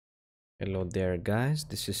Hello there guys,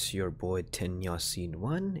 this is your boy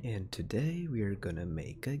Tenyasin1 and today we are gonna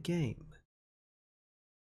make a game.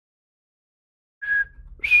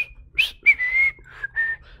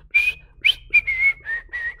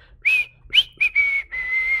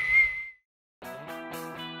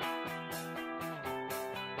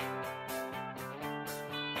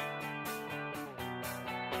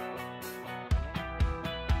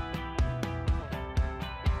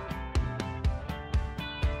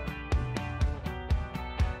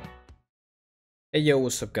 Hey yo,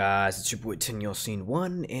 what's up guys, it's your boy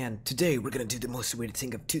Tenyasin1 and today we're gonna do the most awaited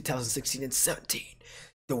thing of 2016 and 17,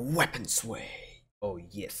 the weapon sway. Oh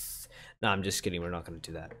yes. No, I'm just kidding, we're not gonna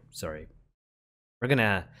do that, sorry. We're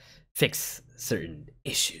gonna fix certain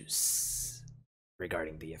issues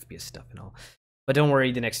regarding the FPS stuff and all. But don't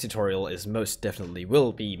worry, the next tutorial is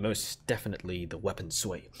will be most definitely the weapon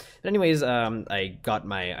sway. But anyways, I got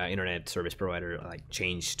my internet service provider, I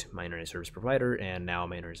changed my internet service provider and now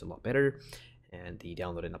my internet is a lot better. And the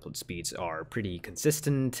download and upload speeds are pretty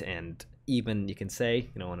consistent and even, you can say,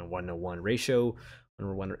 you know, on a 1:1 ratio.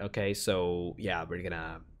 Okay, so yeah, we're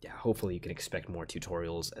gonna, hopefully you can expect more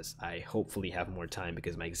tutorials as I hopefully have more time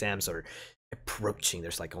because my exams are approaching.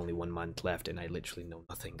 There's like only 1 month left and I literally know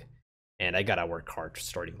nothing. And I gotta work hard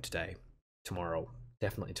starting today, tomorrow,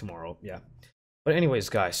 definitely tomorrow, yeah. But anyways,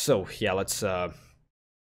 guys, so yeah, let's get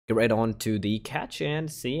right on to the catch and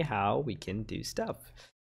see how we can do stuff.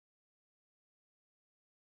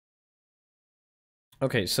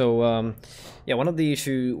 Okay, so yeah, one of the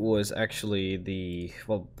issue was actually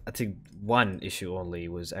I think one issue only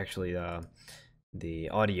was actually the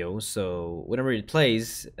audio. So whenever it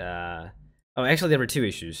plays, oh, actually there were two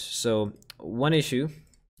issues. So one issue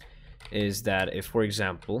is that if, for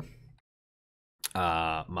example,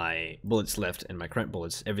 my bullets left and my current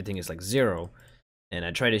bullets, everything is like 0, and I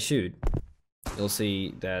try to shoot, you'll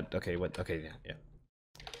see that yeah.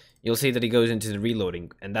 You'll see that he goes into the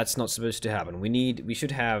reloading, and that's not supposed to happen. We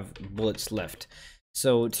should have bullets left.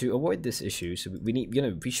 So to avoid this issue, so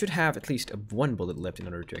we should have at least 1 bullet left in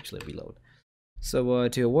order to actually reload. So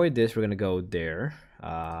to avoid this, we're gonna go there.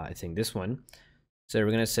 I think this one. So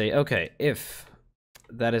we're gonna say, okay, if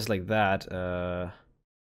that is like that,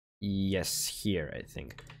 yes, here I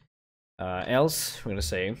think. Else we're gonna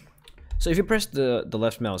say. So if you press the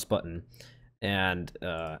left mouse button. And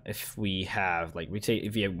if we have, like,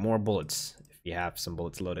 if you have more bullets, if we have some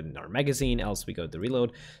bullets loaded in our magazine, else we go to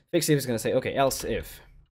reload. Fixif is going to say, okay, else if.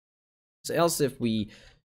 So else if we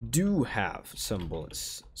do have some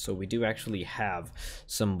bullets, so we do actually have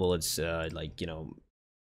some bullets, like, you know,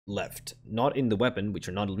 left. Not in the weapon, which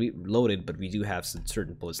are not loaded, but we do have some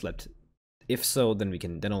certain bullets left. If so, then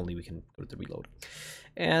only we can go to the reload.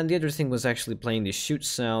 And the other thing was actually playing the shoot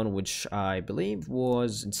sound, which I believe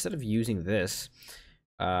was, instead of using this,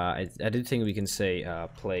 I did think we can say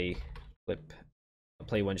play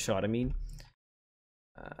one shot. I mean,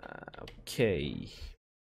 okay.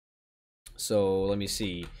 So let me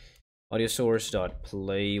see, audio source dot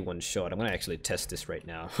play one shot. I'm gonna actually test this right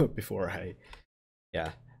now before I,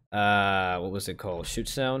 what was it called? Shoot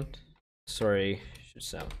sound. Sorry, shoot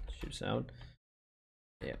sound.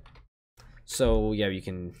 Yeah. So yeah, you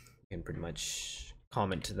can pretty much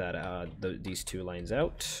comment to that these two lines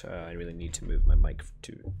out. I really need to move my mic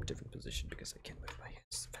to a different position because I can't move my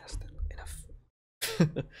hands fast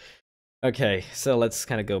enough. Okay, so let's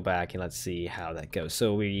kind of go back and let's see how that goes.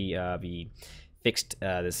 So we fixed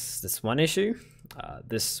this one issue,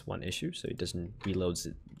 so it doesn't reloads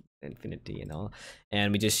it infinity and all,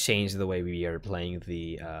 and we just changed the way we are playing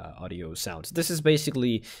the audio sounds. This is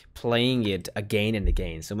basically playing it again and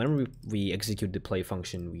again. So whenever we execute the play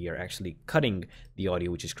function, we are actually cutting the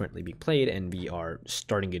audio which is currently being played and we are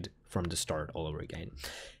starting it from the start all over again.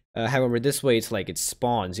 However, this way it's like it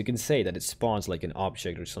spawns. You can say that it spawns like an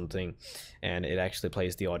object or something, and it actually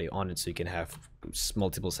plays the audio on it, so you can have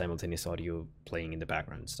multiple simultaneous audio playing in the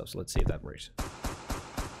background and stuff. So let's see if that works.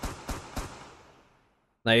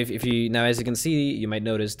 Now, now, as you can see, you might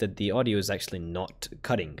notice that the audio is actually not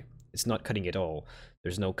cutting. It's not cutting at all.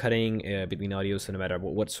 There's no cutting between audio, so no matter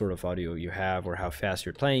what sort of audio you have or how fast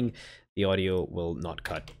you're playing, the audio will not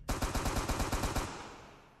cut.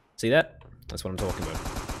 See that? That's what I'm talking about.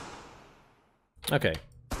 Okay.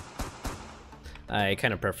 I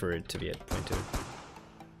kind of prefer it to be at 0.2.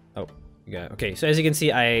 Oh. Yeah, okay, so as you can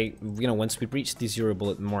see, once we reach the 0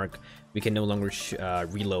 bullet mark, we can no longer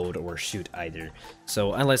reload or shoot either.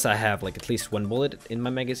 So unless I have like at least 1 bullet in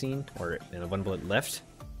my magazine, or 1 bullet left,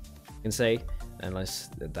 you can say,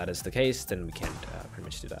 unless that is the case, then we can't pretty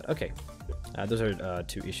much do that. Okay, those are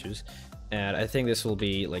 2 issues, and I think this will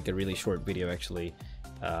be like a really short video actually.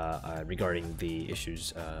 regarding the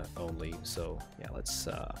issues only. So yeah, let's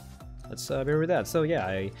bear with that. So yeah,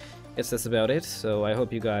 I guess that's about it. So I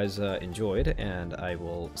hope you guys enjoyed, and I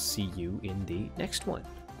will see you in the next one.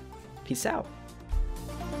 Peace out.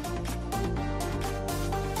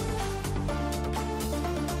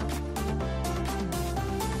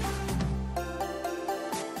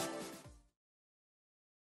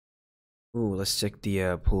 Ooh, let's check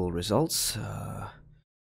the poll results.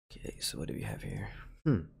 Okay, so what do we have here?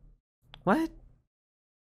 What?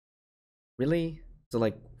 Really? So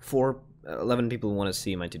like 11 people want to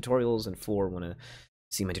see my tutorials and 4 want to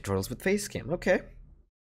see my tutorials with facecam. Okay.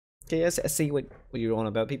 Okay, I see what you're on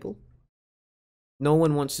about, people. No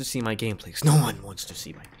one wants to see my gameplays. No one wants to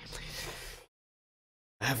see my gameplays.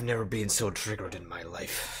 I've never been so triggered in my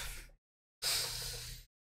life.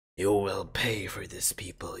 You will pay for this,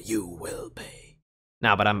 people. You will pay.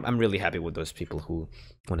 Nah, but I'm really happy with those people who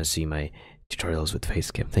want to see my tutorials with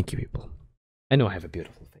facecam. Thank you, people. I know I have a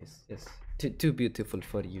beautiful face. Yes. Too beautiful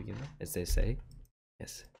for you, you know, as they say.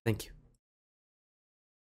 Yes. Thank you.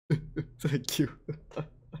 Thank you.